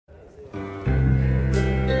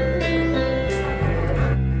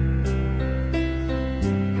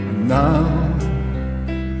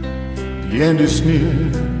end is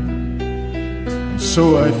near, and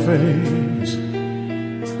so I face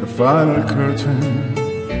the final curtain.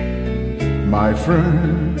 My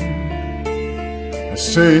friend, I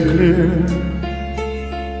say clear,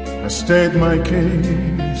 I state my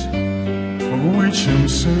case, of which I'm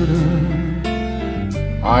certain.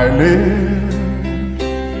 I live,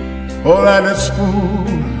 all that is full,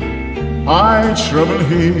 I trouble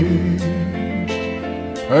here,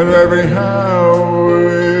 and every highway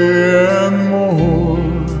and more,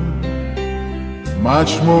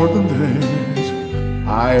 much more than this,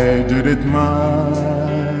 I did it my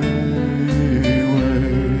way.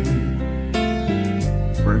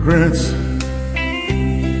 Regrets,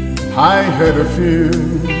 I had a few,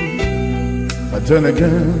 but then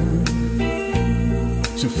again,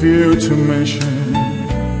 too few to mention.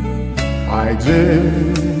 I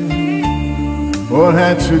did what I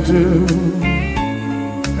had to do,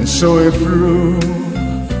 and so it through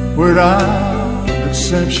without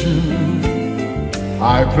exception.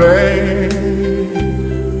 I played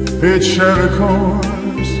each other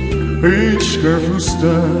chords, each careful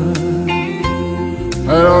step,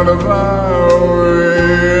 and on the byway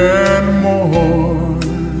and more,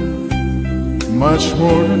 much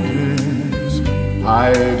more than this,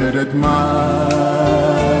 I did it my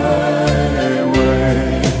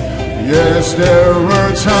way. Yes, there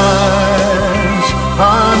were times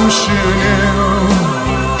I'm sure you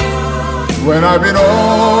when I've been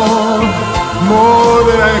all more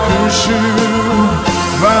than I could chew,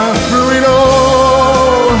 but through it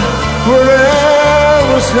all,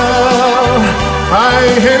 whatever was now, I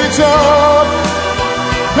hit it up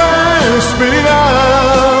and spit it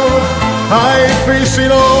out. I faced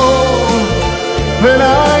it all, and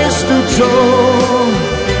I stood tall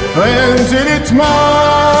and did it my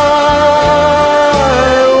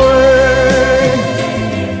way.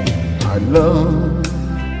 I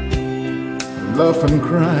laugh and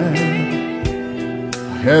cry,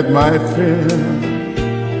 I had my fill,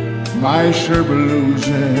 my share of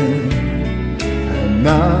losing, and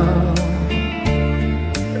now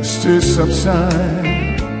as this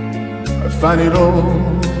subside, I find it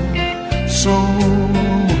all so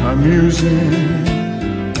amusing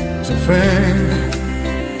to think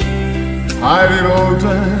I did all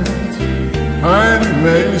that I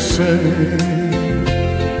may say,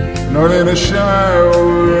 not in a shy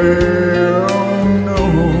way.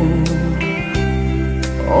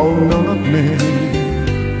 Oh no, not me,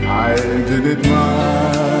 I did it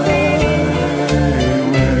my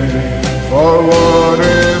way. For what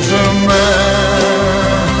is a man,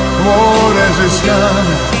 what has he done,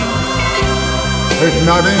 if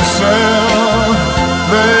not himself,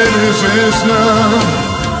 then is his none,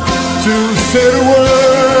 to say the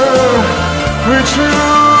word which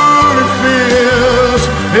truly feels,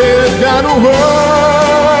 is not a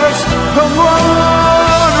words of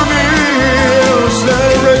what it is. The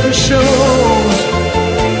record shows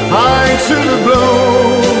I took the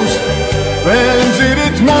blows and did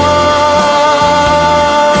it my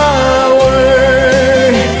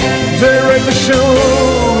way. The record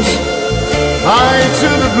shows I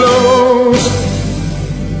took the blows